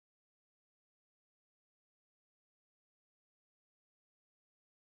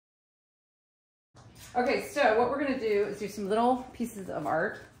Okay, so what we're gonna do is do some little pieces of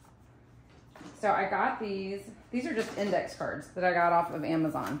art. So I got these are just index cards that I got off of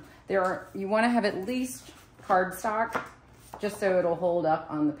Amazon. You wanna have at least cardstock just so it'll hold up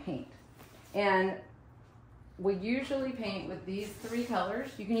on the paint. And we usually paint with these 3 colors.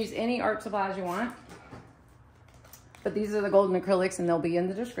 You can use any art supplies you want, but these are the golden acrylics and they'll be in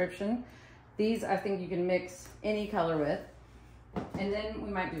the description. These I think you can mix any color with. And then we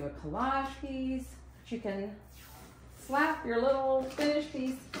might do a collage piece that you can slap your little finished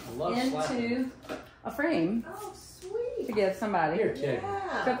piece into a frame. Oh, sweet. To give somebody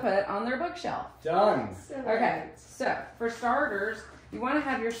to put on their bookshelf. Done. Excellent. Okay, so for starters, you want to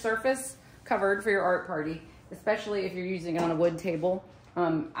have your surface covered for your art party, especially if you're using it on a wood table.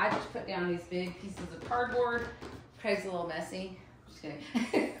 I just put down these big pieces of cardboard. Craig's a little messy. Just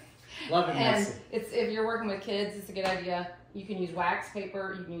kidding. Love it, and messy. if you're working with kids, it's a good idea. You can use wax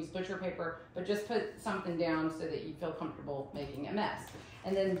paper, you can use butcher paper, but just put something down so that you feel comfortable making a mess.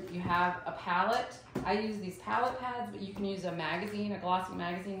 And then you have a palette. I use these palette pads, but you can use a magazine, a glossy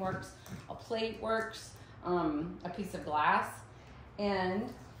magazine works, a plate works, a piece of glass.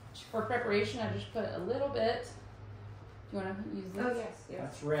 And for preparation, I just put a little bit. Do you want to use this? Oh, yes, yes.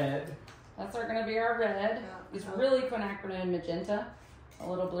 That's red. That's going to be our red. It's really quinacridone magenta. A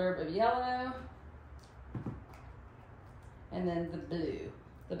little blurb of yellow. And then the blue.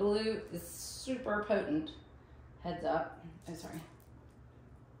 The blue is super potent. Heads up. Oh, sorry.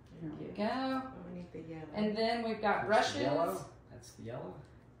 There we go. We need the yellow. And then we've got That's brushes. the yellow. That's the yellow.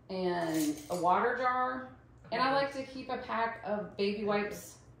 And a water jar. And I like to keep a pack of baby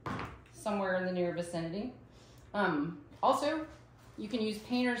wipes somewhere in the near vicinity. Also, you can use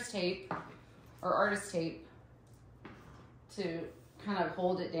painter's tape or artist tape to kind of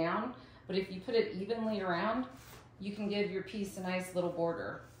hold it down. But if you put it evenly around, you can give your piece a nice little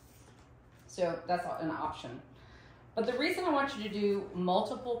border. So that's an option. But the reason I want you to do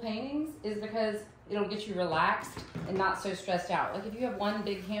multiple paintings is because it'll get you relaxed and not so stressed out. Like if you have one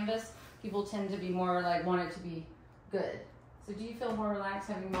big canvas, people tend to be more like, want it to be good. So do you feel more relaxed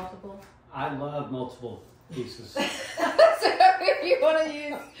having multiple? I love multiple pieces. So if you want to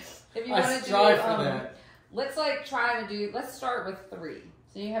use, I strive for that. Let's let's start with 3.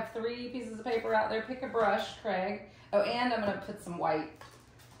 So you have 3 pieces of paper out there. Pick a brush, Craig. Oh, and I'm going to put some white.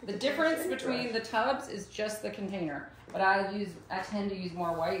 The difference between the tubs is just the container, but I tend to use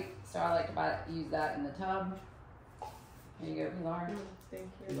more white, so I like to use that in the tub. Here you go, Pilar. Thank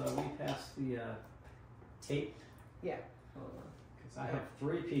you. Will we pass the tape? Yeah. Because I have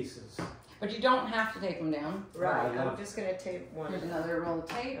 3 pieces. But you don't have to take them down. Right, I'm just going to tape one. Here's another roll of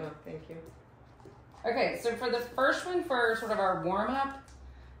tape. Oh, thank you. Okay, so for the first one, for sort of our warm-up,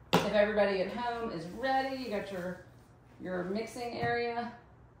 if everybody at home is ready, you got your mixing area,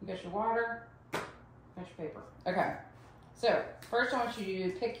 you got your water, got your paper. Okay, so first I want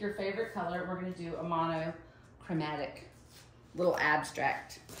you to pick your favorite color. We're going to do a monochromatic, little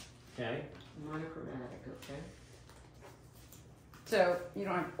abstract. Okay. Monochromatic, okay. So you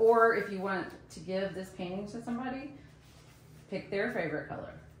don't have, or if you want to give this painting to somebody, pick their favorite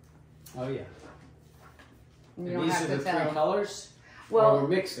color. Oh yeah. And you And don't these have are to the 3 tell. colors? Well, or we're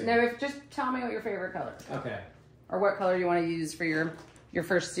mixing? no, just tell me what your favorite color is. Okay. Or what color you want to use for your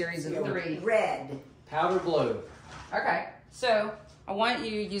first series of 3. Red. Powder blue. Okay, so I want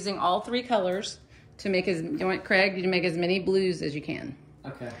you using all 3 colors to make you want Craig to make as many blues as you can.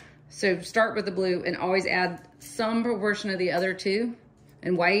 Okay. So start with the blue and always add some proportion of the other 2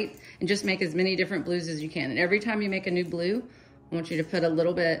 and white and just make as many different blues as you can. And every time you make a new blue, I want you to put a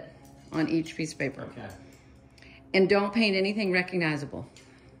little bit on each piece of paper. Okay. And don't paint anything recognizable.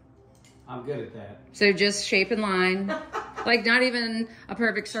 I'm good at that. So just shape and line, like not even a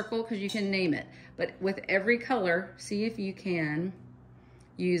perfect circle because you can name it. But with every color, see if you can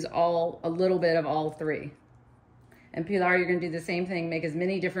use a little bit of all 3. And Pilar, you're gonna do the same thing, make as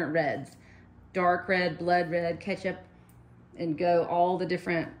many different reds. Dark red, blood red, ketchup, and go all the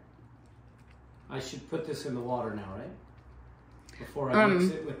different. I should put this in the water now, right? Before I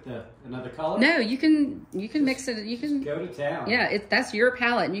mix it with another color? No, you can mix it, you can. Go to town. Yeah, that's your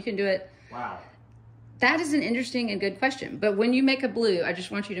palette and you can do it. Wow. That is an interesting and good question. But when you make a blue, I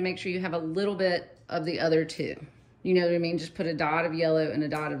just want you to make sure you have a little bit of the other 2. You know what I mean? Just put a dot of yellow and a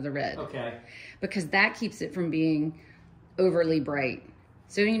dot of the red. Okay. Because that keeps it from being overly bright.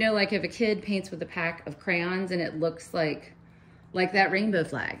 So, you know, like if a kid paints with a pack of crayons and it looks like that rainbow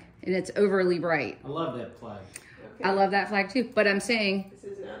flag and it's overly bright. I love that flag. Okay. I love that flag too. But I'm saying...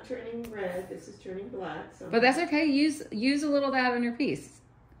 This is not turning red, this is turning black. So But that's okay. Use a little of that on your piece.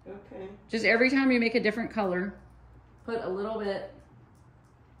 okay. Just every time you make a different color, put a little bit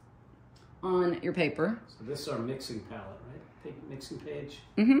on your paper. So this is our mixing palette, right? Mixing page.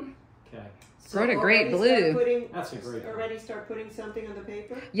 Mm-hmm. Okay. What a great already blue. That's a great one. Already start putting something on the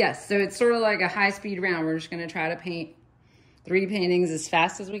paper? Yes, so it's sort of like a high-speed round. We're just going to try to paint 3 paintings as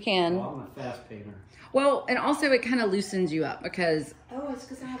fast as we can. Well, I'm a fast painter. Well, and also it kind of loosens you up because... Oh, it's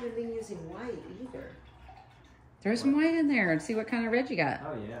because I haven't been using white either. Throw some white in there and see what kind of red you got.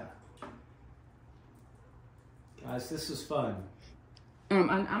 Oh, yeah. Guys, this is fun.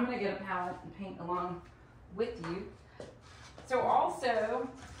 I'm going to get a palette and paint along with you. So also,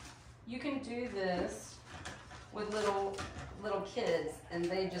 you can do this with little kids, and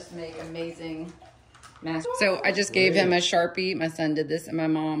they just make amazing masks. So I just gave him a Sharpie. My son did this, and my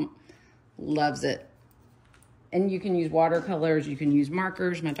mom loves it. And you can use watercolors. You can use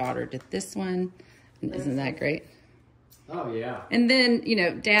markers. My daughter did this one. And isn't that great? Oh, yeah. And then, you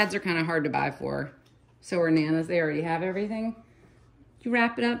know, dads are kind of hard to buy for. So are nanas. They already have everything. You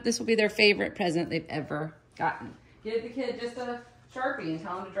wrap it up. This will be their favorite present they've ever gotten. Give the kid just a Sharpie and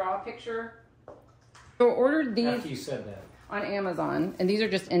tell him to draw a picture. So ordered these After you said that. on Amazon, and these are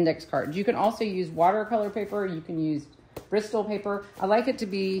just index cards. You can also use watercolor paper. You can use Bristol paper. I like it to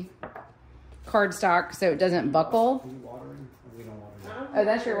be cardstock so it doesn't buckle. Are you watering? Or we don't water? Oh,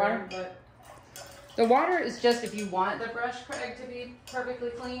 that's your water? But The water is just if you want the brush, Craig, to be perfectly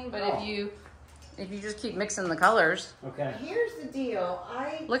clean, but if you just keep mixing the colors. Okay. here's the deal.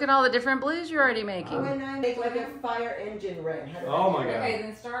 Look at all the different blues you're already making. When I make like a fire engine red, how do I Oh do my that? God. Okay,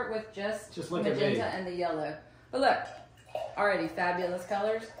 then start with just look at me. magenta and the yellow. But look, already fabulous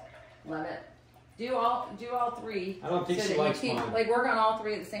colors. Love it. Do all 3. I don't think so she that likes you keep, mine. like work on all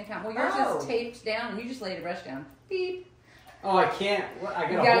 3 at the same time. Well, yours Oh. is taped down, and you just laid a brush down. Beep. Oh, I can't. I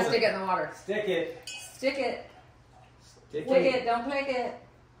You gotta gotta hold stick it in the water. Stick it. Stick it. Stick Flick it. it. Don't flick it.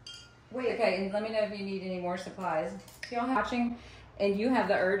 Wait. Okay, and let me know if you need any more supplies. If y'all watching, and you have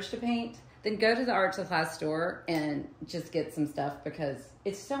the urge to paint, then go to the art supplies store and just get some stuff because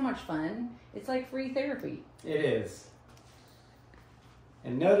it's so much fun. It's like free therapy. It is.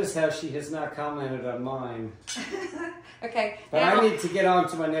 And notice how she has not commented on mine. Okay. But now, I need to get on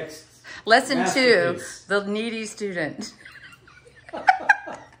to my next lesson 2, masterpiece. the needy student.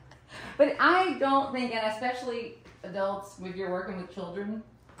 But I don't think, and especially adults, if you're working with children,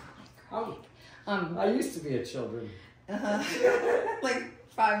 I used to be a children. like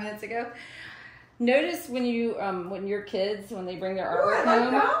 5 minutes ago. Notice when you when your kids, when they bring their Oh, I artwork like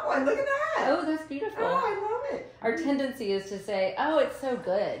home. that one. Look at that. Oh, that's beautiful. Oh, I love it. Our tendency is to say, "Oh, it's so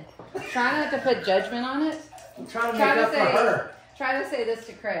good." Try not to put judgment on it. I'm trying to Try make to up for say- her. Try to say this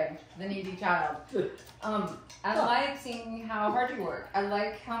to Craig, the needy child. I like seeing how hard you work. I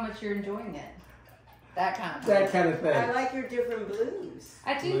like how much you're enjoying it. That kind of thing. That kind of thing. I like your different blues.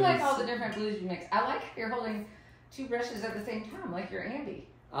 I do Blues. like all the different blues you mix. I like how you're holding 2 brushes at the same time, like you're Ambi.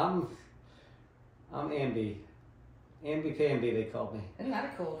 I'm Ambi. Ambi Pambi, they call me. Isn't that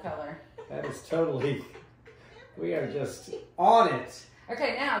a cool color? That is totally, we are just on it.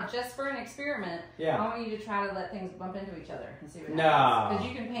 Okay, now, just for an experiment, Yeah. I want you to try to let things bump into each other and see what No. happens.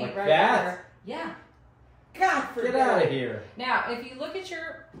 Because you can paint Like right that? there. Yeah. God forbid. Get out of here. Now, if you look at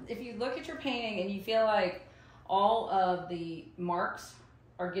your painting and you feel like all of the marks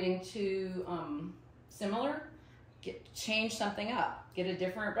are getting too similar, change something up. Get a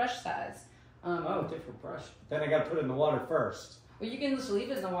different brush size. Different brush. Then I got to put it in the water first. Well, you can just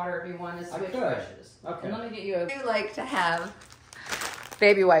leave it in the water if you want to switch could. brushes. Okay. And let me get you I like to have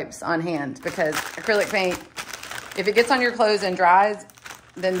baby wipes on hand because acrylic paint, if it gets on your clothes and dries,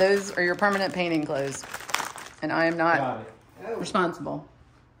 then those are your permanent painting clothes. And I am not Got it. Oh, responsible.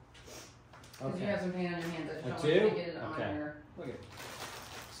 Because you Okay. have some paint on your hands. I I just don't want you to do? get it on Okay. your... Look at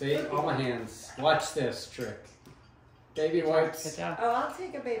See, on my hands. Watch this trick. Baby wipes. Good job. oh, I'll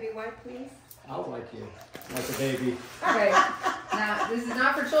take a baby wipe, please. I'll like you. Like a baby. Okay. Now, this is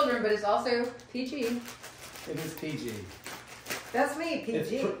not for children, but it's also PG. It is PG. That's me,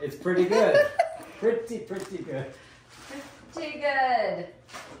 PG. It's pretty good. pretty good. Pretty good.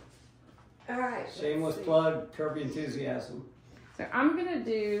 All right. Shameless let's see. plug, Curvy Enthusiasm. So I'm going to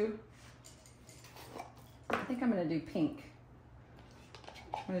do... I think I'm going to do pink.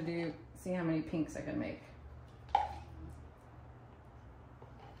 I'm going to see how many pinks I can make.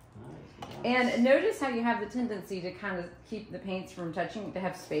 Nice. And notice how you have the tendency to kind of keep the paints from touching, to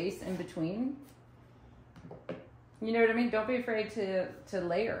have space in between. You know what I mean? Don't be afraid to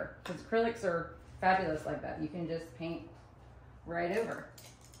layer, because acrylics are fabulous like that. You can just paint right over.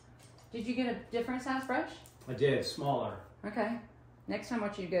 Did you get a different size brush? I did, smaller. Okay. Next time I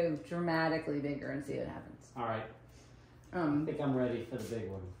want you to go dramatically bigger and see what happens. All right. I think I'm ready for the big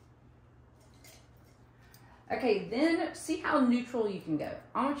one. Okay, then see how neutral you can go.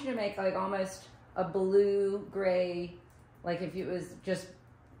 I want you to make like almost a blue, gray, like if it was just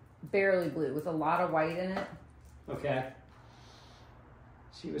barely blue with a lot of white in it. Okay.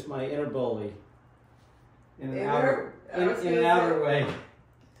 She was my inner bully. In an Inner? outer, I was in gonna an outer say- way. Alright,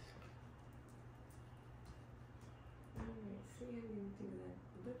 see how you do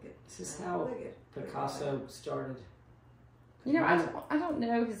that. Look at. This is how look at Picasso started. You know, I don't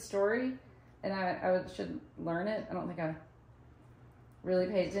know his story, and I should learn it. I don't think I really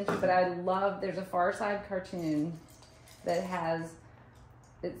paid attention, but I love, there's a Far Side cartoon that has,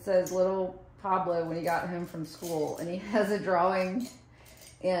 it says little Pablo when he got home from school, and he has a drawing,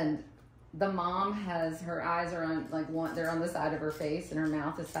 and the mom has, her eyes are on, like, one, they're on the side of her face, and her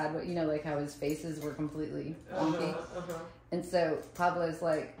mouth is sideways, you know, like how his faces were completely wonky. And so Pablo's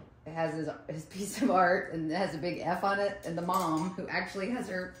like, has his piece of art and it has a big F on it, and the mom, who actually has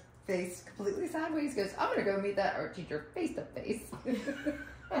her face completely sideways, goes, I'm gonna go meet that art teacher face to face.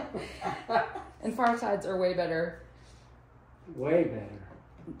 And Far Sides are way better Way better.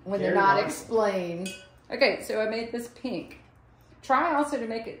 when Very they're not nice. explained. Okay, so I made this pink. Try also to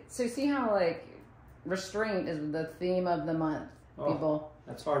make it, so see how like restraint is the theme of the month, Oh. people.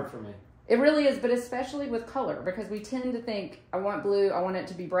 That's hard for me. It really is, but especially with color, because we tend to think, I want blue, I want it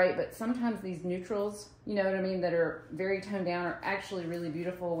to be bright, but sometimes these neutrals, you know what I mean, that are very toned down are actually really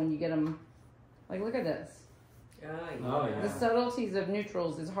beautiful when you get them, like look at this. Oh, yeah. The subtleties of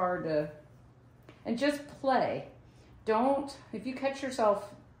neutrals is hard to, and just play. Don't, if you catch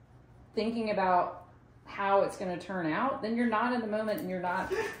yourself thinking about how it's going to turn out, then you're not in the moment and you're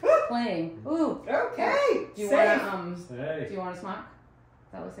not playing. Ooh. Okay. Do you safe. want to, Say, do you want a smock?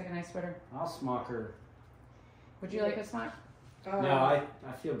 That looks like a nice sweater. I'll smock her. Would you like a smock? No, I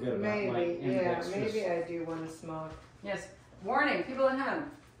feel good about my Maybe, yeah, ambidextrous. maybe I do want to smoke. Yes. Warning, people at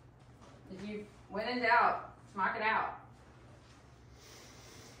home. If you, when in doubt, smock it out.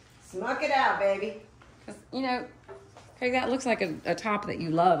 Smoke it out, baby. 'Cause, you know, Craig, that looks like a top that you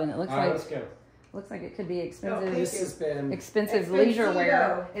love, and it looks All right, like let's go. looks like it could be Oh, expensive. This has been Expensive It's leisure been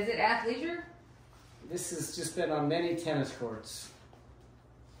wear. Is it athleisure? this has just been on many tennis courts.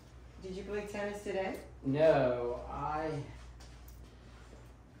 Did you play tennis today? No, I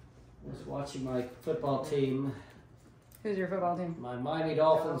was watching my football team, Who's your football team? my Miami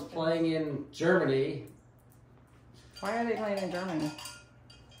Dolphins, playing in Germany. Why are they playing in Germany?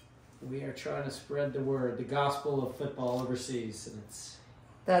 We are trying to spread the word, the gospel of football overseas, and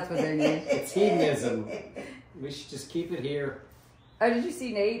That's what they need. it's hedonism. We should just keep it here. Oh, did you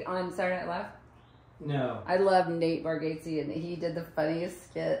see Nate on Saturday Night Live? No. I love Nate Bargatze, and he did the funniest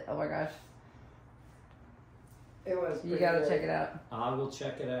skit. Oh my gosh, It was. you gotta check it out. I will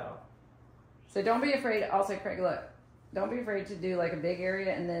check it out. So don't be afraid. Also, Craig, look, don't be afraid to do like a big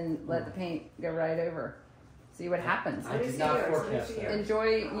area and then let the paint go right over. See what happens. I did not forecast Let me see that. yours. Enjoy,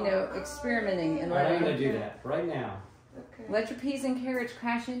 you know, experimenting and I'm letting going to do that right now. Okay. let your peas and carrots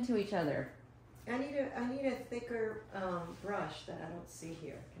crash into each other. I need a thicker brush that I don't see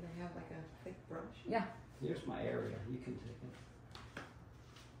here. Can I have like a thick brush? Here's my area. You can take it.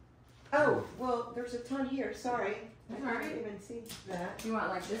 Oh, well, there's a ton here. Sorry. I That's all right. didn't even see that. You want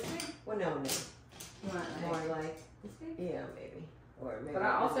like this big? Well, no. You want More like, this big? yeah, maybe. Or maybe. But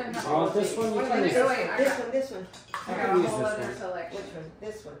I also have- Oh, this one you Wait, can wait, use. wait, I this got- one, this one. I I got can a use whole this other one. selection. Which one?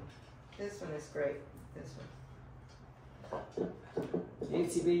 This one. This one is great. This one.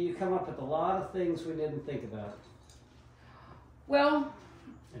 ATB, you come up with a lot of things we didn't think about. Well,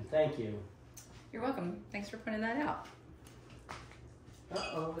 And thank you. you're welcome. Thanks for pointing that out.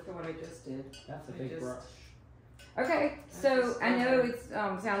 Uh-oh, look at what I just did. That's a I big just- brush. Okay, That's so just I know fun.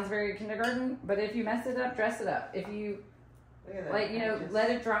 it sounds very kindergarten, but if you mess it up, dress it up. If you Look at that. like, you I know, just- let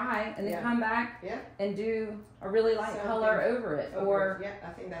it dry and then Yeah. come back Yeah. and do a really light Something color over it, or yeah, I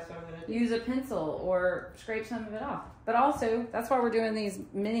think that's what I'm gonna do. use a pencil or scrape some of it off. But also, that's why we're doing these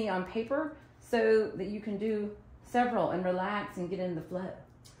mini on paper, so that you can do several and relax and get in the flow.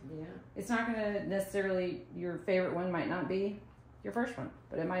 Yeah. It's not going to necessarily, your favorite one might not be your first one,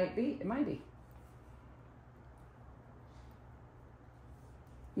 but it might be. It might be.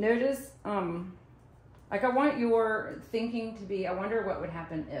 Notice, like I want your thinking to be, I wonder what would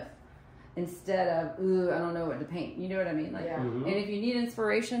happen if, instead of, ooh, I don't know what to paint. You know what I mean? Like, Yeah. Mhm. and if you need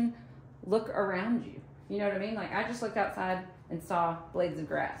inspiration, look around you. You know what I mean? Like I just looked outside and saw blades of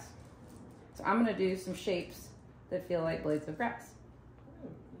grass. So I'm going to do some shapes that feel like blades of grass.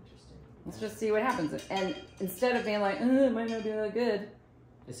 Interesting. Let's just see what happens. And instead of being like, it might not be that good,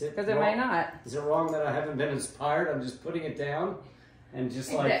 Is it because it wrong? might not. Is it wrong that I haven't been inspired? I'm just putting it down and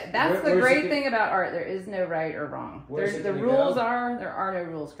just like. That's where- the where's great it thing about art. There is no right or wrong. Where's There's it the gonna rules go? are, there are no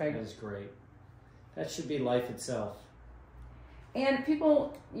rules, Craig. That is great. That should be life itself. And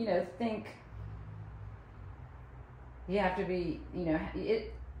people, you know, think you have to be, you know,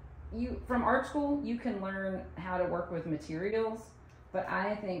 from art school, you can learn how to work with materials, but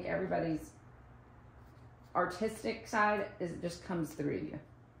I think everybody's artistic side just comes through you.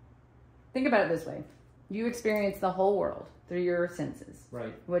 Think about it this way. You experience the whole world through your senses.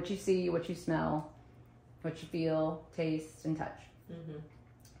 Right. What you see, what you smell, what you feel, taste, and touch. Mm-hmm.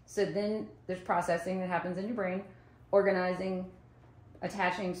 So then there's processing that happens in your brain, organizing,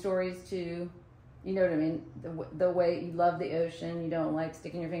 attaching stories to, you know what I mean, the way you love the ocean, you don't like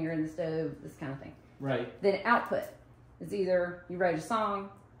sticking your finger in the stove, this kind of thing. Right. Then output is either you write a song,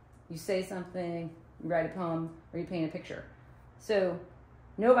 you say something, you write a poem, or you paint a picture. So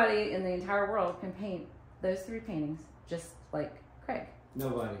nobody in the entire world can paint those 3 paintings just like Craig.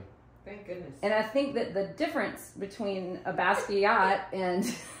 Nobody. Thank goodness. And I think that the difference between a Basquiat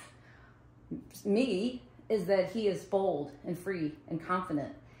and me is that he is bold and free and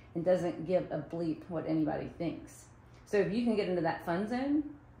confident and doesn't give a bleep what anybody thinks. So if you can get into that fun zone.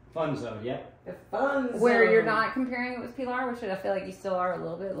 Fun zone, yep. The fun zone. Where you're not comparing it with Pilar, which I feel like you still are a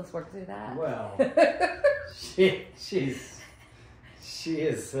little bit. Let's work through that. Well, she is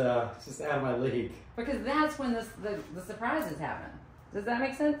just out of my league. Because that's when the surprises happen. Does that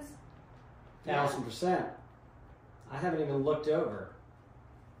make sense? 1000%. I haven't even looked over.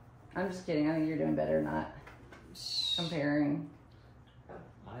 I'm just kidding. I think you're doing better not comparing.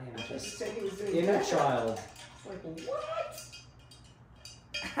 I am just he was doing inner better. child. Like, what?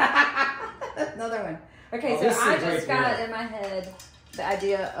 Another one. Okay, Oh, so I this is just right got here. in my head the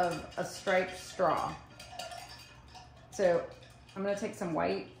idea of a striped straw. So I'm going to take some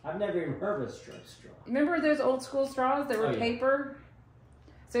white. I've never even heard of a striped straw. Remember those old school straws? They were Oh, yeah. paper.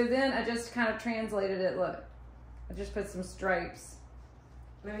 So then I just kind of translated it. Look, I just put some stripes.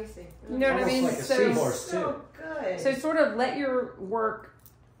 Let me see. You know what I Almost mean? like a So- seahorse, So too. good. So sort of let your work,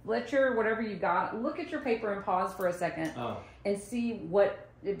 let your whatever you got, look at your paper and pause for a second Oh. and see what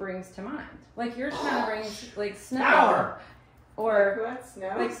it brings to mind. Like yours kind of brings like snow. Power. Or what?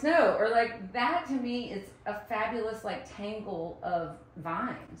 Snow? like snow. Or like that to me is a fabulous like tangle of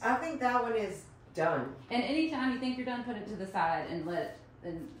vines. I think that one is done. And anytime you think you're done, put it to the side and let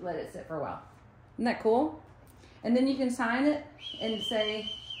it sit for a while. Isn't that cool? And then you can sign it and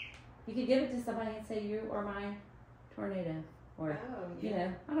say, you could give it to somebody and say, you are my tornado. Or, Oh, you yeah.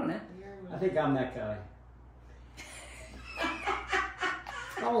 know, I don't know. I think I'm that guy.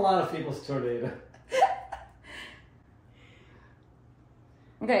 I'm a lot of people's tornado.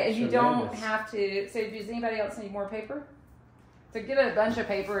 Okay, if you don't Tremendous. have to, so does anybody else need more paper? So get a bunch of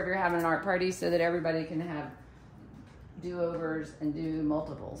paper if you're having an art party so that everybody can have do-overs and do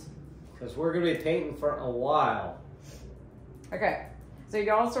multiples. Because we're going to be painting for a while. Okay, so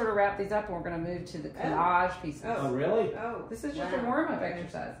y'all sort of wrap these up and we're going to move to the collage pieces. Oh, really? Oh. This is just a wow. warm-up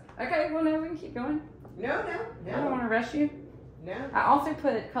exercise. Okay, well, no, we can keep going. No. I don't want to rush you. No. I also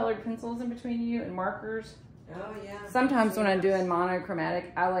put colored pencils in between you and markers. Oh, yeah. Sometimes when I'm doing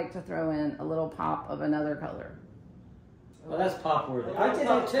monochromatic, I like to throw in a little pop of another color. Well, that's pop worthy. I did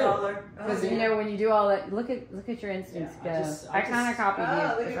Pop that too. color. Because Oh, you know when you do all that, look at your instincts Yeah, go. I I kind of just- copied Oh,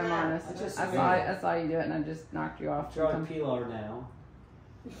 you, look if at I'm that. honest. I just I saw you do it, and I just knocked you off. Drawing Pilar now.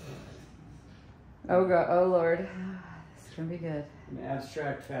 Oh God, oh Lord, this can be good. In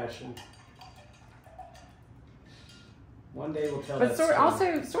abstract fashion. One day we'll tell But that sort story.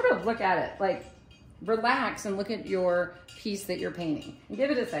 also sort of look at it like relax and look at your piece that you're painting and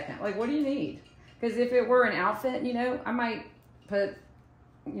give it a second. Like, what do you need? Because if it were an outfit, you know, I might put,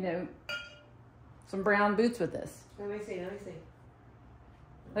 you know, some brown boots with this. Let me see.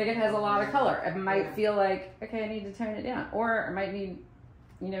 Like it has a lot of color. I might Yeah. feel like, okay, I need to tone it down. Or I might need,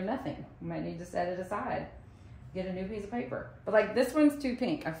 you know, nothing. I might need to set it aside. Get a new piece of paper. But like this one's too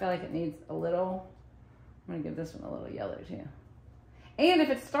pink. I feel like it needs a little, I'm gonna give this one a little yellow too. And if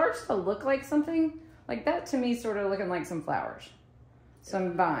it starts to look like something, like that to me sort of looking like some flowers.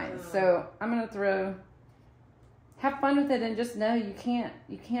 Some vines. So I'm gonna have fun with it and just know you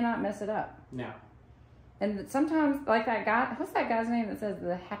cannot mess it up. No. And sometimes, like that guy, what's that guy's name that says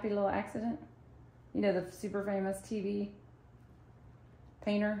the happy little accident? You know, the super famous TV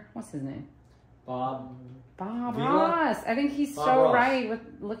painter. What's his name? Bob Bob Vila? Ross. I think he's Bob so Ross. right with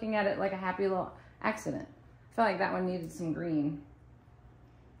looking at it like a happy little accident. I feel like that one needed some green.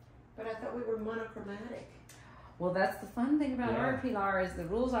 But I thought we were monochromatic. Well, that's the fun thing about Yeah. art, Pilar, is the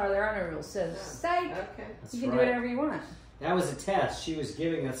rules are there are no rules. So, psych, Okay. That's you can do right. whatever you want. That was a test. She was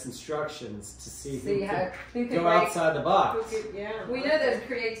giving us instructions to see See who how could who can go break. outside the box. Yeah. We know those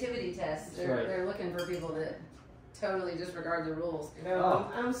creativity tests. That's right. They're looking for people to totally disregard the rules. No,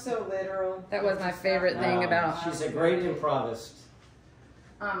 I'm so literal. That was my favorite thing about. She's a great improvist.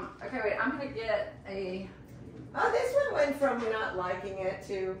 Okay, wait. I'm gonna get a. Oh, this one went from not liking it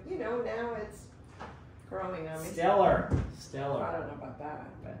to, you know, now it's growing on me. Stellar. I Stellar. don't know about that,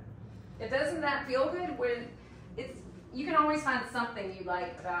 but It doesn't that feel good when it's. You can always find something you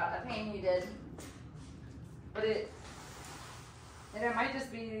like about a painting you did, but it might just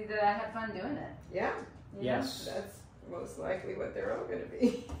be that I had fun doing it. yeah, you know? Yes. that's most likely what they're all going to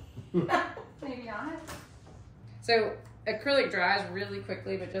be. Maybe not. So acrylic dries really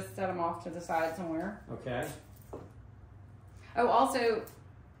quickly, but just set them off to the side somewhere. Okay. Oh, also,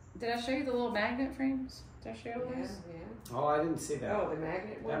 did I show you the little magnet frames? Did I show you Yeah, those? yeah. Oh, I didn't see that. Oh, the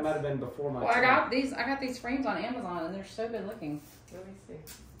magnet ones? That might have been before my Well, I time. got these frames on Amazon, and they're so good looking. Let me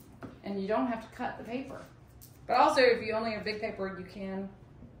see. And you don't have to cut the paper. But also, if you only have big paper, you can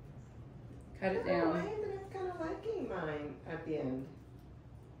cut it Oh, I down. ended up kind of liking mine at the end.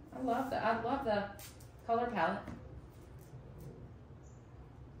 I love the color palette.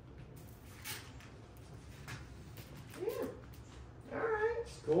 Yeah. All right.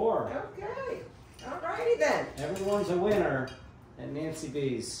 Score. Okay. All righty then. Everyone's a winner at Nancy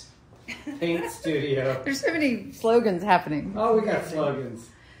B's Paint Studio. There's so many slogans happening. Oh, we got slogans.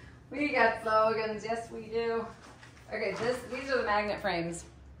 We got slogans, yes we do. Okay, these are the magnet frames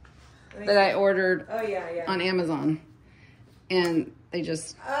that I ordered Oh, yeah, yeah. on Amazon. And they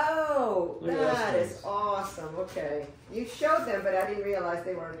just, Oh, Look at those that is things. awesome. Okay. You showed them, but I didn't realize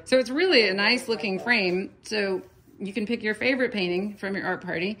they were. so it's really a nice looking frame. So you can pick your favorite painting from your art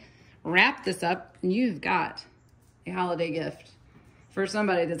party, wrap this up, and you've got a holiday gift for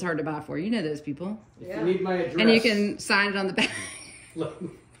somebody that's hard to buy for. You know those people. If Yeah. you need my address. And you can sign it on the back. Look.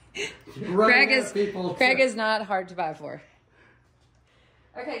 Craig is not hard to buy for.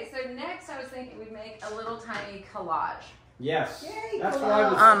 Okay, so next I was thinking we'd make a little tiny collage. Yes. Yay, That's collage. what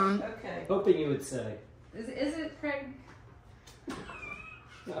I was Okay. hoping you would say. Is it, Craig?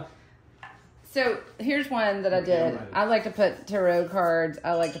 No. So here's one that I did. I like to put tarot cards.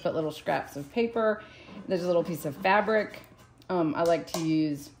 I like to put little scraps of paper. There's a little piece of fabric. I like to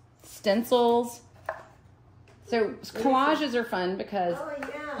use stencils. So collages are fun because Oh,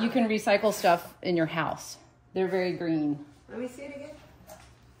 yeah. you can recycle stuff in your house. They're very green. Let me see it again.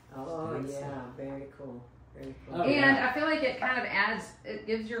 Oh, yeah. Very cool. Very cool. Oh, And yeah. I feel like it kind of it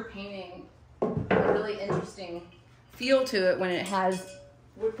gives your painting a really interesting feel to it when it has.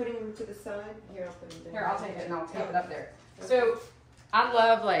 We're putting them to the side. Here, I'll put them down. Here, I'll take it and I'll tape it up there. So I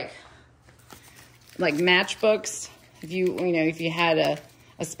love like matchbooks. If you had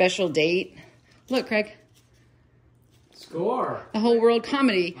a special date. Look, Craig, Score. the Whole World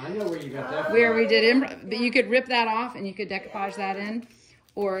Comedy. I know where you got that from. Where we did but you could rip that off and you could decoupage that in,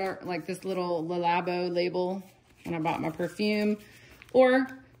 or like this little Le Labo label when I bought my perfume, or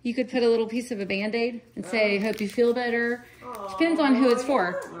you could put a little piece of a Band-Aid and say, hope you feel better. Depends on who it's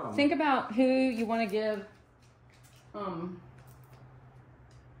for. Oh. Think about who you want to give.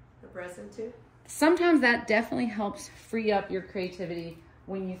 The present too. Sometimes that definitely helps free up your creativity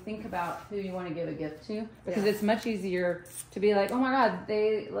when you think about who you want to give a gift to, because it's much easier to be like, oh my God,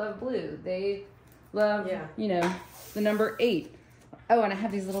 they love blue. They love, the number 8. Oh, and I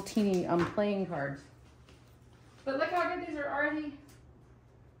have these little teeny playing cards. But look how good these are already.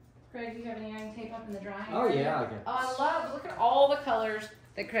 Craig, do you have any iron tape up in the drying? Oh, yeah. I got Oh, look at all the colors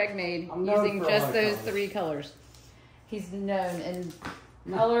that Craig made I'm known using for just all the those colors. 3 colors. He's known in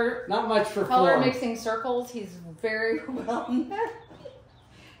color Not much for color form. mixing circles. He's very well known.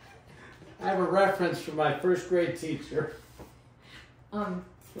 I have a reference from my first grade teacher Um,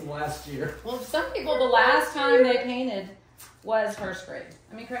 from last year. well, some people, the last time they painted was first grade.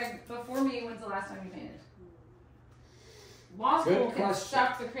 I mean, Craig, before me, when's the last time you painted? Law Good school can question.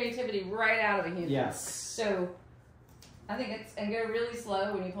 suck the creativity right out of a human. Yes. So, I think and go really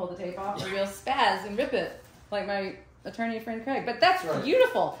slow when you pull the tape off, or real spaz and rip it, like my attorney friend Craig. But that's Right.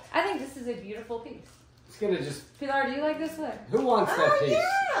 beautiful. I think this is a beautiful piece. It's gonna just. Pilar, do you like this look? Who wants that piece?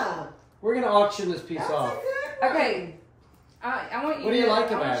 Yeah. We're gonna auction this piece That's off. a good one. Okay. I want you. What do you like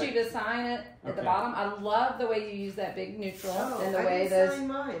I about want it? you to sign it at the Okay. bottom. I love the way you use that big neutral Oh, and the I way didn't those sign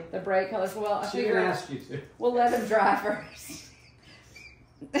mine. the bright colors. Well, I She figure didn't ask you to. we'll let them dry first.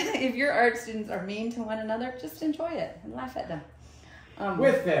 If your art students are mean to one another, just enjoy it and laugh at them.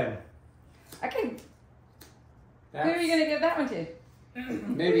 With them. Okay, who That's are you gonna give that one to?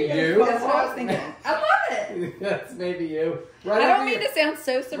 maybe you. That's what I was thinking. I love it. That's maybe you. Right I don't over mean your, to sound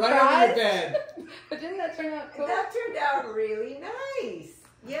so right over your surprised, bed. but didn't that turn out cool? That turned out really nice.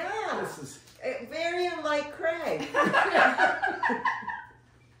 Yeah. This is. Very unlike Craig.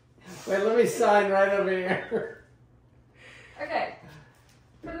 Wait, let me sign right over here. Okay.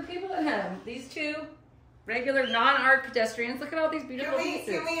 For the people at home, these two regular non-art pedestrians, look at all these beautiful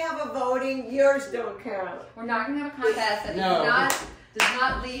pieces. Can we have a voting? Yours don't count. We're not going to have a contest that does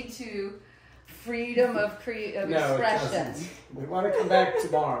not lead to freedom of expression. We want to come back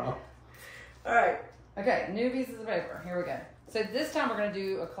tomorrow. All right. Okay, new pieces of paper. Here we go. So this time we're going to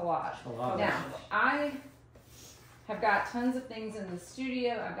do a collage. Now, I have got tons of things in the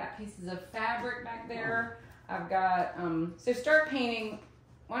studio. I've got pieces of fabric back there. I've got, so start painting.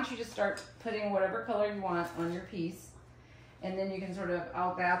 Why don't you just start putting whatever color you want on your piece. And then you can sort of,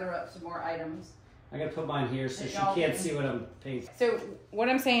 I'll gather up some more items. I gotta put mine here so she can't see what I'm painting. So what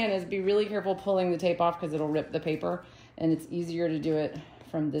I'm saying is be really careful pulling the tape off because it'll rip the paper. And it's easier to do it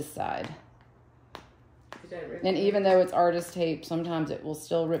from this side. And even though it's artist tape, sometimes it will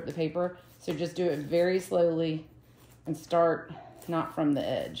still rip the paper. So just do it very slowly and start not from the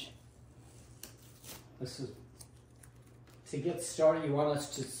edge. This is to get started. You want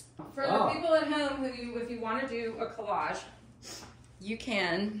us to for the people at home if you want to do a collage, you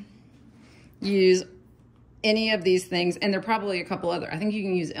can use any of these things, and there are probably a couple other. I think you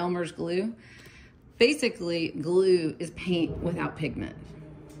can use Elmer's glue. Basically, glue is paint without pigment.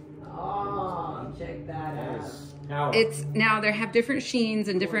 Oh, check that out. It's now they have different sheens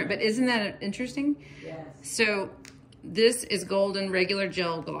and different, but isn't that interesting? Yes. So this is golden regular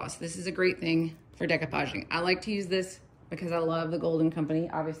gel gloss. This is a great thing for decoupaging. I like to use this because I love the Golden Company,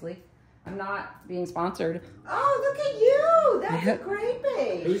 obviously. I'm not being sponsored. Oh, look at you. That's a great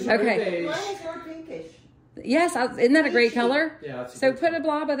beige. Who's your beige? Mine is more pinkish. Yes, isn't that a great color? Yeah, that's so put a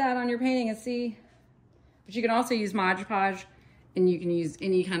blob of that on your painting and see. But you can also use Mod Podge, and you can use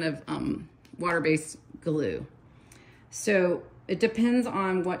any kind of water-based glue. So it depends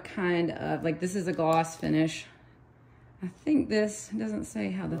on what kind of, like this is a gloss finish. I think this doesn't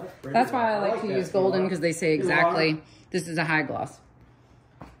say how the, that's why I like to use golden because they say exactly, this is a high gloss.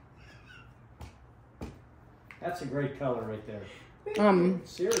 That's a great color right there.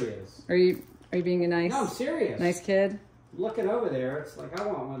 Serious. Are you being a nice? No, I'm serious. Nice kid. Looking over there, it's like I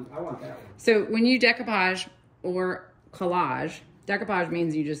want one. I want that one. So when you decoupage or collage, decoupage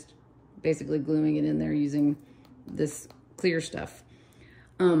means you just basically gluing it in there using this clear stuff.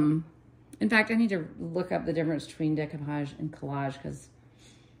 In fact, I need to look up the difference between decoupage and collage because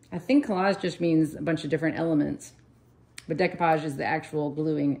I think collage just means a bunch of different elements, but decoupage is the actual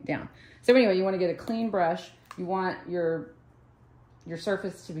gluing down. So anyway, you want to get a clean brush. You want your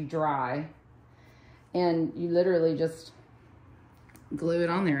surface to be dry, and you literally just glue it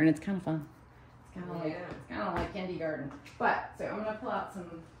on there, and it's kind of fun. It's kind of like kindergarten. But so I'm gonna pull out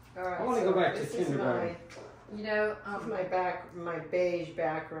some. All right, I want to go back to kindergarten. You know, my beige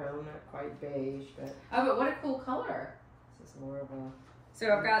background, not quite beige, but oh, but what a cool color! this is more of a. So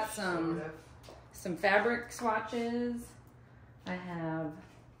I've got some fabric swatches. I have.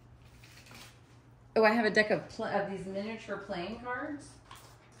 Oh, I have a deck of these miniature playing cards.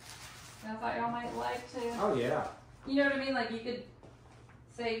 I thought y'all might like to. Oh yeah. You know what I mean? Like you could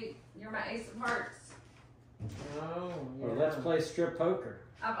say you're my ace of hearts. Oh yeah. Or let's play strip poker.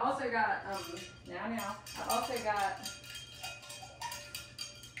 I've also got I've also got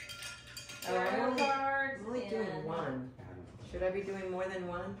tarot cards. I'm only doing one. Should I be doing more than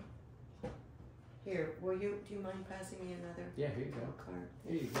one? Here, do you mind passing me another? Yeah, here you go. Card.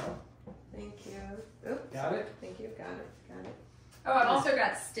 Here you go. Thank you. Oops. Got it? Thank you. Got it. Oh, I've also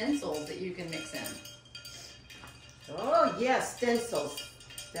got stencils that you can mix in. Oh yes, stencils.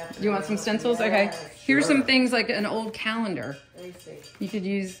 Definitely. You want some stencils? Yes, Okay. Here's sure. some things like an old calendar. Let me see. You could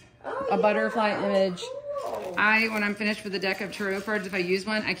use a butterfly image. Cool. When I'm finished with the deck of tarot cards, if I use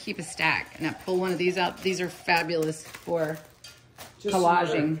one, I keep a stack and I pull one of these out. These are fabulous for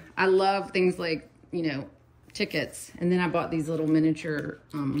collaging. I love things like, tickets. And then I bought these little miniature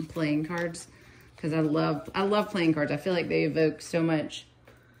playing cards because I love playing cards. I feel like they evoke such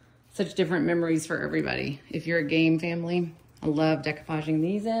different memories for everybody. If you're a game family, I love decoupaging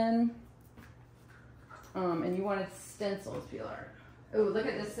these in. And you wanted stencils, Pilar. Oh, look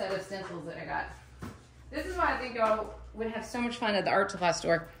at this set of stencils that I got. This is why I think y'all would have so much fun at the art supply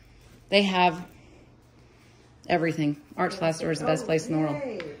store. They have everything. Art supply store is the best place in the world.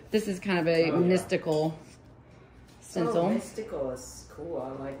 This is kind of a mystical stencil. Oh, mystical is cool.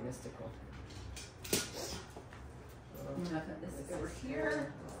 I like mystical. I'm gonna put this over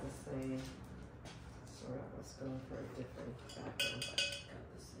here. It's the same. Sort of. Let's go for a different background. Got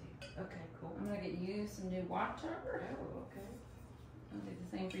the same. Okay, cool. I'm gonna get you some new water. Oh, okay. I'll do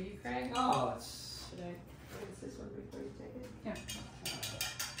the same for you, Craig. Oh, it's. Should I rinse this one before you take it? Yeah.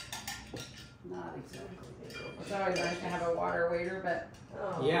 Not exactly. It's always nice to have a water waiter, but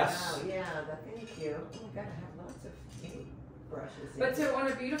Oh, yes. wow. Yeah, thank you. Oh, I gotta have lots of ink. brushes. But so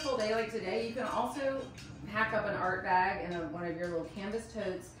on a beautiful day like today, you can also pack up an art bag and one of your little canvas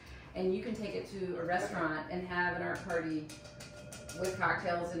totes, and you can take it to a restaurant and have an art party with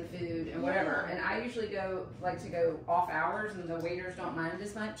cocktails and food and whatever. And I usually like to go off hours, and the waiters don't mind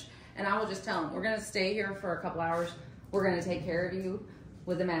as much. And I will just tell them, we're gonna stay here for a couple hours. We're gonna take care of you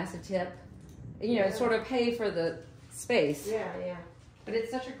with a massive tip. You know, sort of pay for the space. Yeah, yeah. But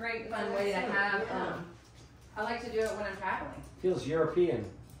it's such a great fun way to have. I like to do it when I'm traveling. Feels European.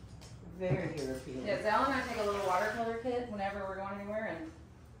 Very European. Yeah, Zell and I take a little watercolor kit whenever we're going anywhere and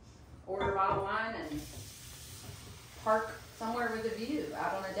order a bottle of wine and park somewhere with a view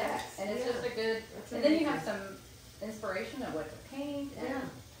out on a deck. And it's just a good, and then you have some inspiration of what to paint. And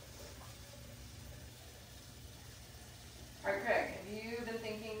all right, Craig, have you been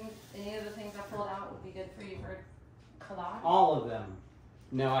thinking any of the things I pulled out would be good for you for collage? All of them.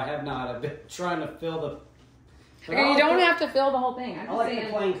 No, I have not. I've been trying to fill the... Okay, you don't have to fill the whole thing. I'm I like saying,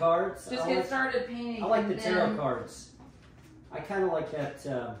 the playing cards. just get started painting. I like the tarot cards. I kind of like that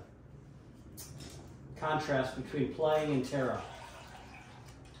contrast between playing and tarot.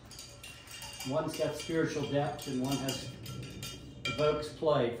 One's got spiritual depth and one has evokes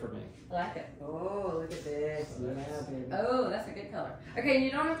play for me. I like it. Oh, look at this. Yeah, baby. Oh, that's a good color. Okay, and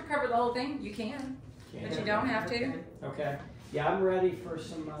you don't have to cover the whole thing. You can, but you don't have to. Okay. Yeah, I'm ready for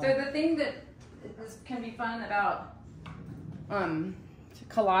some... So the thing that can be fun about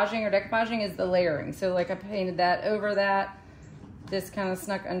collaging or decoupaging is the layering. So like I painted that over that. This kind of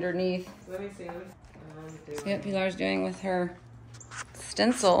snuck underneath. Let me see. See what Pilar's doing with her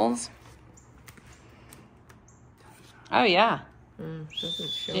stencils. Oh yeah. Do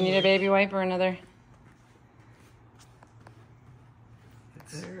you need a baby wipe or another?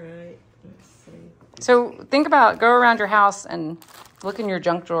 All right. Let's see. So think about, go around your house and look in your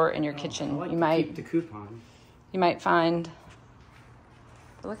junk drawer in your kitchen. I like you to might keep the coupon. You might find.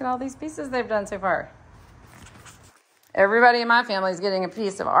 Look at all these pieces they've done so far. Everybody in my family is getting a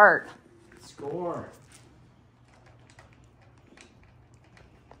piece of art. Score.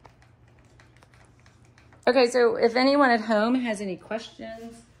 Okay, so if anyone at home has any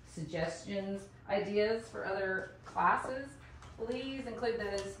questions, suggestions, ideas for other classes, please include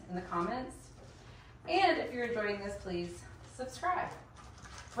those in the comments. And if you're enjoying this, please subscribe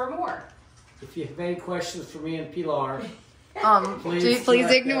for more. If you have any questions for me and Pilar, Please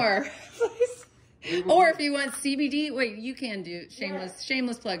ignore. Or if you want CBD, wait, you can do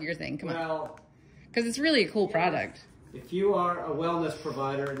shameless plug your thing. Come on. Because it's really a cool product. If you are a wellness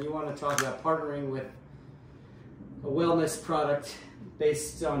provider and you want to talk about partnering with a wellness product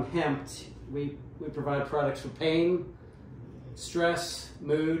based on hemp, we provide products for pain, stress,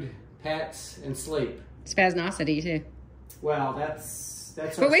 mood, pets, and sleep. Spasmosity too. Well, that's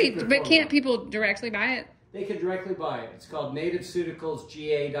But wait, but can't people directly buy it? They can directly buy it. It's called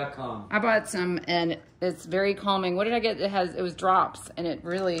nativeceuticalsga.com. I bought some and it's very calming. What did I get? It was drops and it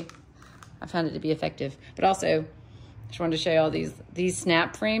really, I found it to be effective. But also, I just wanted to show you all these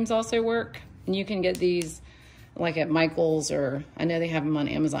snap frames also work. And you can get these like at Michael's, or I know they have them on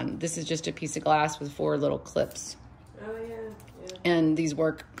Amazon. This is just a piece of glass with 4 little clips. Oh yeah. And these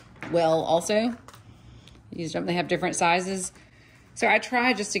work well also. Use them, they have different sizes. So I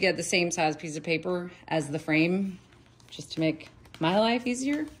try just to get the same size piece of paper as the frame, just to make my life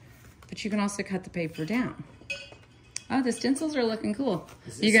easier. But you can also cut the paper down. Oh, the stencils are looking cool.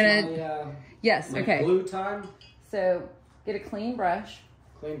 Is this yes, my okay. glue time? So get a clean brush.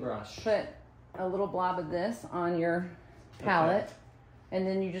 Clean brush. Put a little blob of this on your palette, and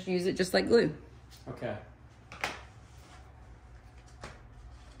then you just use it just like glue. Okay.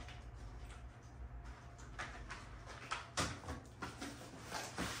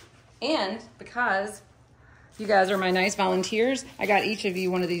 And because you guys are my nice volunteers, I got each of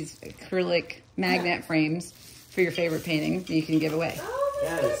you one of these acrylic magnet frames for your favorite painting that you can give away. Oh my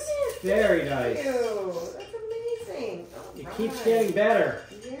Yes, goodness. very nice. Thank you. That's amazing. It keeps getting better.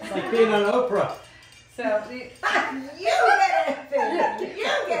 It's like being on Oprah. So you get it. You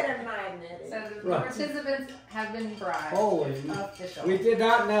get it magnet. So the participants have been bribed. Holy, Official. we did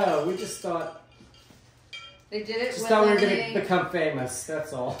not know. We just thought They did it we were willingly. going to become famous.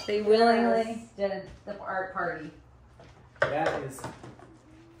 That's all. They willingly did the art party. That is.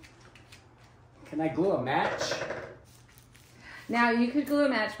 Can I glue a match? Now you could glue a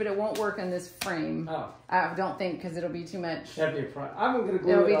match, but it won't work on this frame. Oh, I don't think, because it'll be too much. that'd be a problem. I'm going to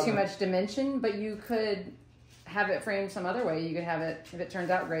glue It'll it be on too the- much dimension, but you could have it framed some other way. You could have it, if it turns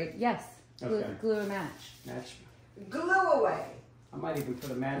out great, yes, Okay. glue a match. match. Glue away. I might even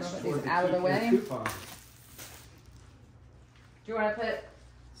put a match Put toward these the out of the way. coupon. Do you want to put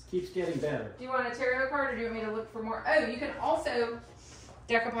keeps getting better. Do you want a tarot card or do you want me to look for more? Oh, you can also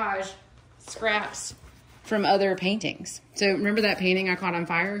decoupage scraps from other paintings. So remember that painting I caught on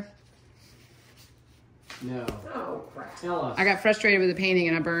fire? No. Oh, crap. Tell us. I got frustrated with the painting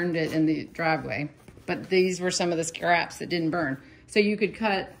and I burned it in the driveway. But these were some of the scraps that didn't burn. So you could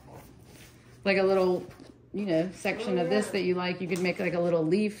cut like a little, you know, section of this that you like. You could make like a little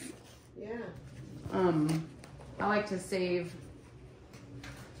leaf. Yeah. I like to save.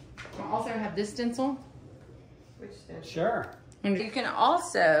 I also have this stencil. Which stencil? Sure. And you can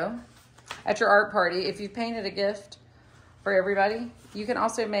also, at your art party, if you've painted a gift for everybody, you can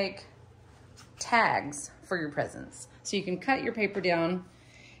also make tags for your presents. So you can cut your paper down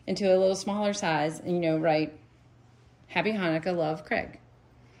into a little smaller size and, you know, write, Happy Hanukkah, love, Craig.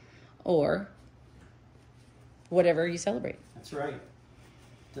 Or whatever you celebrate. That's right.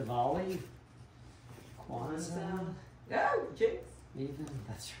 Diwali, Kwanzaa, Oh, jinx. even.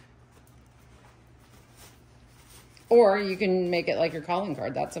 That's right. Or you can make it like your calling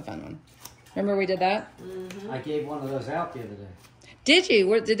card. That's a fun one. Remember we did that? I gave one of those out the other day. Did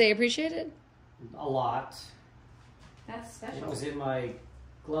you? Did they appreciate it? A lot. That's It special. was in my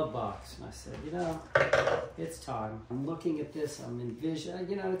glove box, and I said, you know, it's time. I'm looking at this. I'm envisioning.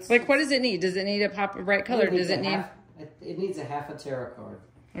 You know, it's Like, what does it need? Does it need a pop of bright color? Does it need? It needs a half a tarot card,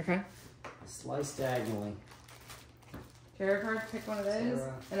 Okay. sliced diagonally. Tarot card, pick one of those.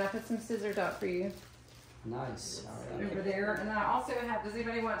 Tarot. And I put some scissors out for you Nice. All right. over there. And then I also have, does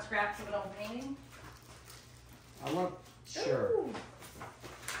anybody want scraps of an old painting? I love. Sure. Ooh.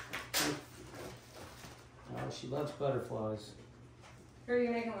 Oh, she loves butterflies. Who are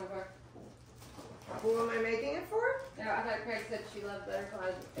you making one for? Who am I making it for? No, I thought Craig said she loved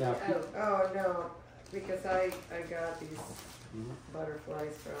butterflies. Yeah. Oh. Oh, no. Because I got these Mhm.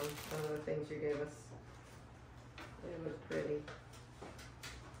 butterflies from one of the things you gave us. It was pretty.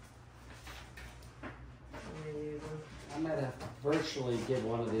 I'm gonna use them. I might have to virtually give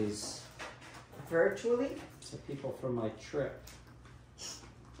one of these Virtually? to people from my trip.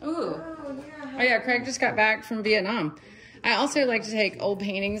 Ooh. Oh, yeah. Oh yeah, Craig just got back from Vietnam. I also like to take old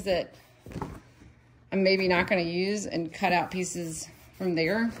paintings that I'm maybe not going to use and cut out pieces from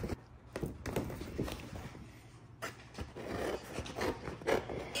there.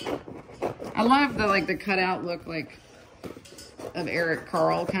 I love the cutout look like of Eric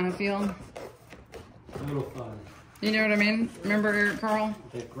Carle kind of feel. Little fun. You know what I mean? Remember Eric Carle?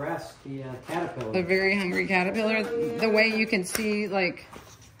 The grass, the caterpillar. The very hungry caterpillar. The way you can see like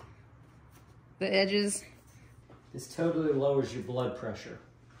the edges. This totally lowers your blood pressure.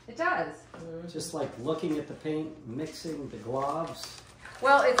 It does. Just like looking at the paint, mixing the globs.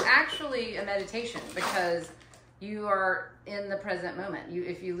 Well, it's actually a meditation because you are in the present moment.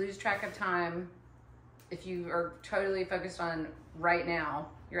 If you lose track of time, if you are totally focused on right now,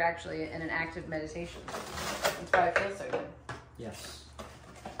 you're actually in an active meditation. That's why it feels so good. Yes.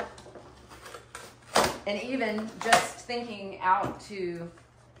 And even just thinking out to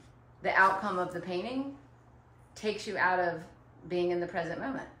the outcome of the painting takes you out of being in the present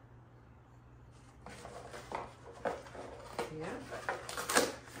moment. Yeah.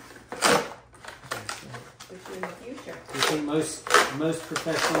 Puts you in the future. Do you think most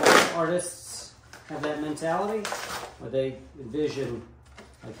professional artists have that mentality? Or they envision,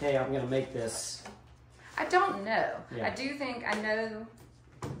 like, hey, I'm going to make this. I don't know. Yeah. I do think I know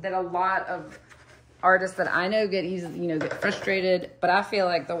that a lot of artists that I know get frustrated, but I feel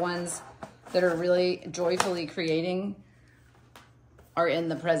like the ones that are really joyfully creating are in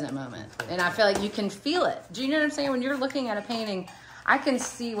the present moment. And I feel like you can feel it. Do you know what I'm saying? When you're looking at a painting, I can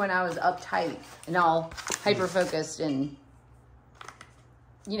see when I was uptight and all hyper-focused and,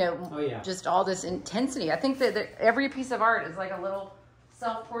 Oh, yeah. just all this intensity. I think that every piece of art is like a little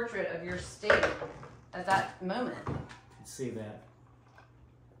self-portrait of your state at that moment. I can see that.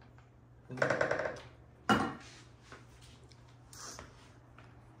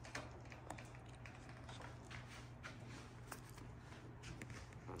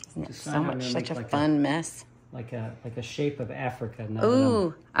 Isn't it Just so I'm much, gonna such make a like fun mess? Like a shape of Africa. Now that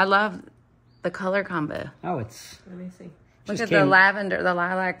Ooh, I love the color combo. oh, it's Let me see. Look just at the came- lavender, the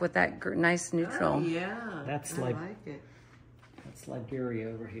lilac with that nice neutral. Oh, yeah. That's I like- like it. That's Liberia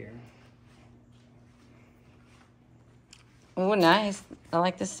over here. Oh, nice. I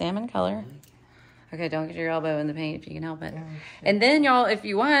like the salmon color. Okay, don't get your elbow in the paint if you can help it. And then, y'all, if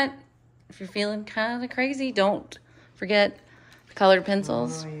you want, if you're feeling kind of crazy, don't forget the colored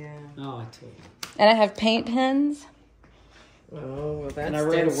pencils. Oh, yeah. Oh, I told you. And I have paint pens. Oh, well, that's Can I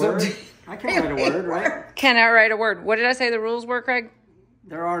write a word? I can write a word, right? Can I write a word? What did I say the rules were, Craig?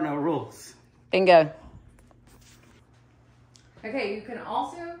 There are no rules. Bingo. Okay, you can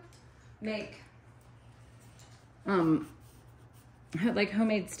also make like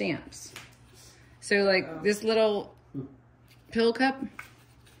homemade stamps. So like this little pill cup.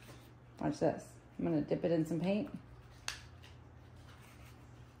 Watch this. I'm gonna dip it in some paint.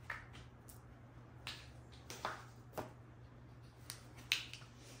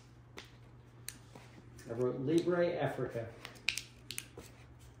 I wrote Libre Africa.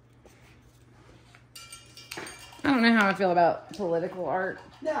 I don't know how I feel about political art,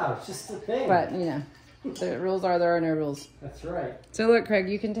 No, it's just a thing. but you know, the rules are there are no rules. That's right. So look, Craig,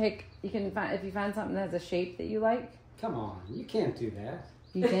 you can find, if you find something that has a shape that you like, Come on, you can't do that.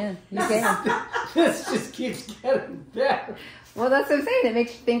 you can. You can. This just keeps getting better. Well, that's what I'm saying. It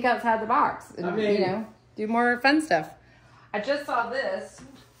makes you think outside the box and, I mean- you know, do more fun stuff. I just saw this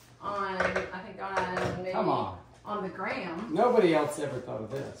on, I think on maybe Come on. on the gram. Nobody else ever thought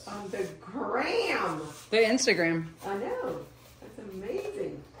of this. On the gram. The Instagram. I know. That's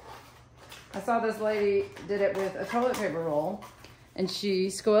amazing. I saw this lady did it with a toilet paper roll, and she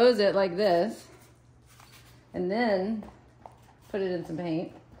squoze it like this, and then put it in some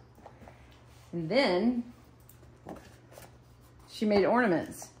paint, and then she made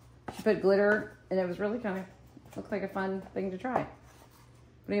ornaments. She put glitter, and it was really kind of looked like a fun thing to try.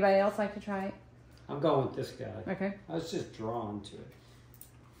 Would anybody else like to try it? I'm going with this guy. Okay. I was just drawn to it.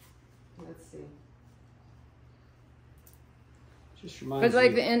 Let's see. Just reminds But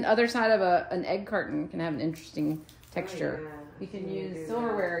like me. the other side of an egg carton can have an interesting texture. Oh, yeah. You can You use do that,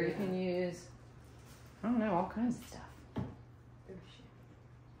 silverware. You yeah. can use, I don't know, all kinds of stuff. Oh, shit.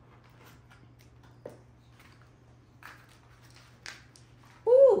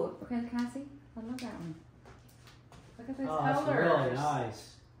 Ooh, okay, can I see? I love that one. Look at those Oh, that's colors. really nice.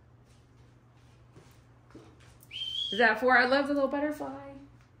 Is that for? I love the little butterfly.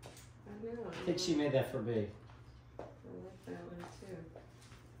 I know. I think she made that for me. I like that one too.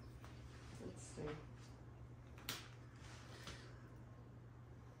 Let's see.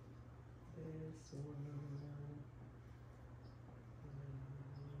 This one.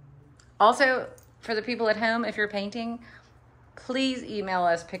 Also, for the people at home, if you're painting, please email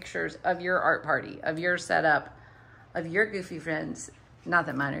us pictures of your art party, of your setup, of your goofy friends. Not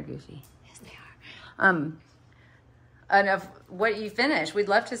that mine are goofy. Yes, they are. And of what you finish. We'd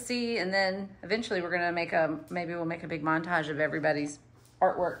love to see, and then eventually we're gonna maybe we'll make a big montage of everybody's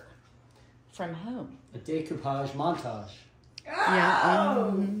artwork from home. A decoupage montage.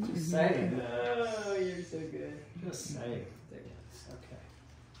 Yeah. Just saying. Oh, you're so good. Just saying. Yes, okay.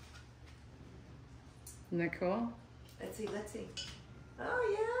 Isn't that cool? Let's see, let's see.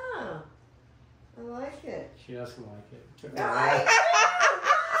 Oh, yeah. I like it. She doesn't like it. Took No, her a while,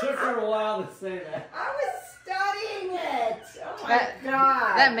 took her a while to say that. I was studying it. Oh, my That-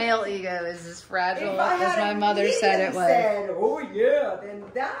 God. That male ego is as fragile If I as had my a mother kid said that it was. said, oh, yeah, then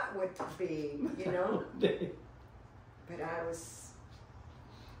that would be, you know. But I was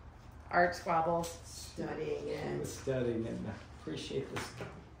Art squabbles. studying I was it. studying it and I appreciate this.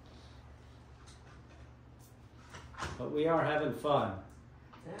 But we are having fun.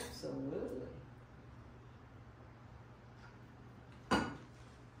 Absolutely.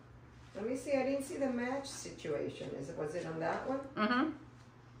 Let me see. I didn't see the match situation. Was it on that one? Mm-hmm.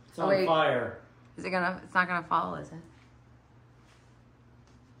 It's on Wait. fire. Is it gonna? It's not gonna fall, is it?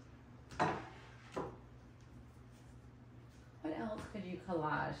 What else could you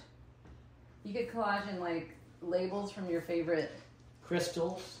collage? You could collage in like labels from your favorite.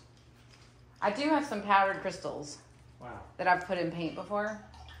 Crystals. I do have some powdered crystals Wow. that I've put in paint before, and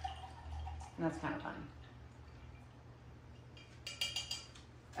that's kind of fun.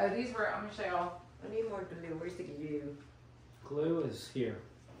 Oh, these were. I'm gonna show y'all. I need more glue. Where's the glue? Glue is here.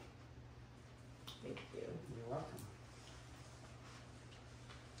 Thank you. You're welcome.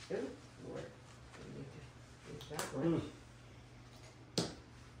 Ooh, Lord. I need to use that one.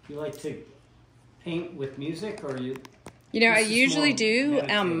 You like to paint with music, or you? You know, I This is usually more do.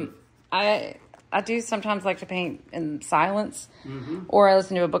 meditative. I do sometimes like to paint in silence, Mm-hmm. or I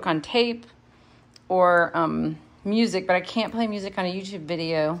listen to a book on tape, or music. But I can't play music on a YouTube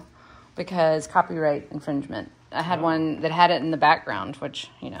video because copyright infringement. I had one that had it in the background, which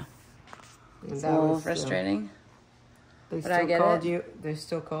is a little frustrating. They But I still get called it. you. They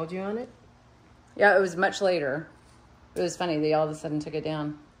still called you on it. Yeah, it was much later. It was funny. They all of a sudden took it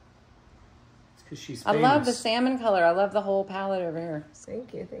down. It's because she's I famous. love the salmon color. I love the whole palette over here.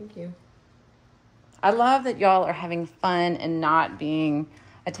 Thank you. Thank you. I love that y'all are having fun and not being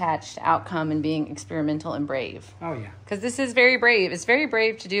attached to outcome and being experimental and brave. Oh yeah. Because this is very brave. It's very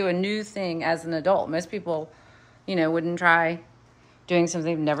brave to do a new thing as an adult. Most people, wouldn't try doing something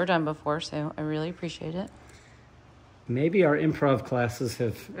they've never done before. So I really appreciate it. Maybe our improv classes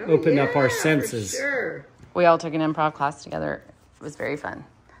have opened up our senses. For sure. We all took an improv class together. It was very fun.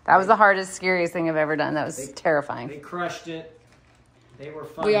 That was the hardest, scariest thing I've ever done. That was terrifying. They crushed it. They were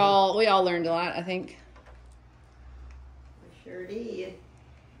fun. We all learned a lot, I think. I sure did.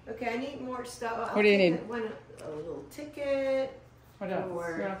 Okay, I need more stuff. What do you need? A little ticket. What else? You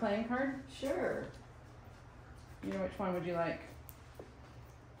want a playing card? Sure. You know, which one would you like?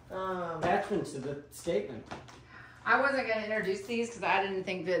 Attachment to the statement. I wasn't going to introduce these because I didn't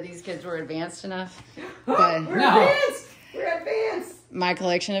think that these kids were advanced enough. But We're advanced. We're advanced. My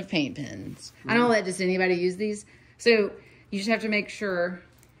collection of paint pens. I don't let just anybody use these. So you just have to make sure,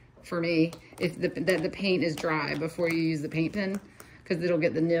 for me, if that the paint is dry before you use the paint pen, because it'll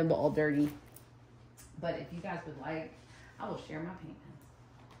get the nib all dirty. But if you guys would like, I will share my paint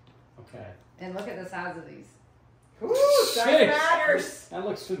pen. Okay. And look at the size of these. Ooh, size matters. That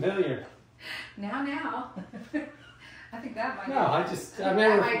looks familiar. Now. I think that might. No, that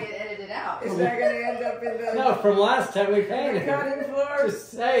might get edited out. Is that going to end up in the No, from last time we painted. cutting floors?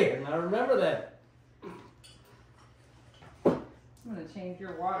 Just saying, I remember that. I'm going to change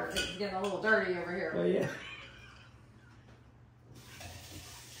your water. It's getting a little dirty over here. Oh yeah.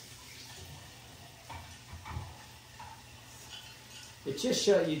 It just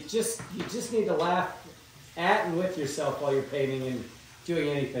shows you just need to laugh at and with yourself while you're painting and doing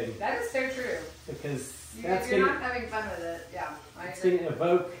anything, That is so true. because You're not having fun with it. Yeah, I it's agree. going to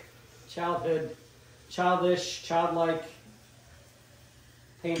evoke childhood, childlike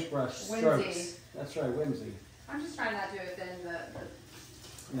paintbrush strokes. Whimsy. That's right, whimsy. I'm just trying not to offend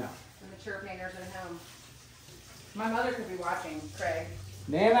the No. mature painters at home. My mother could be watching, Craig.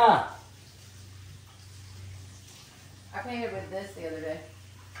 Nana! I painted with this the other day.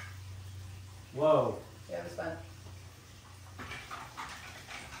 Whoa. Yeah, it was fun.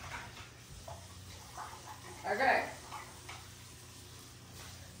 Okay.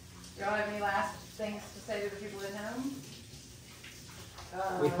 Do y'all have any last things to say to the people at home?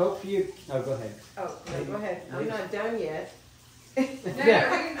 We hope you... Oh, go ahead. Oh, no, go ahead. I'm not done yet. No, we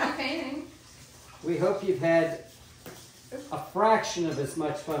can keep painting. We hope you've had a fraction of as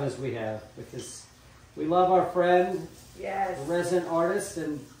much fun as we have, because we love our friend, Yes. the resident artist,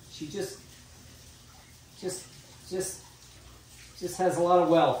 and she just has a lot of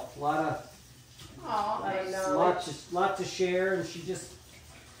wealth, a lot of Aw, I nice. know. lot to share, and she just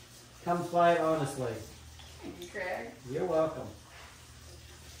comes by it honestly. Thank you, Craig. You're welcome.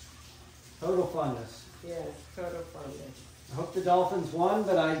 Total funness. Yes, total fun. I hope the Dolphins won,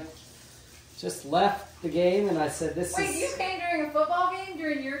 but I just left the game and I said, Wait, you came during a football game?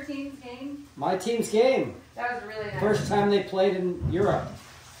 During your team's game? my team's game. That was really nice. First time they played in Europe.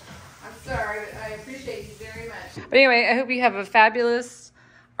 I'm sorry, but I appreciate you very much. But anyway, I hope you have a fabulous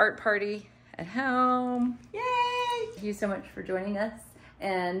art party at home. Yay! Thank you so much for joining us.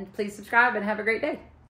 And please subscribe and have a great day.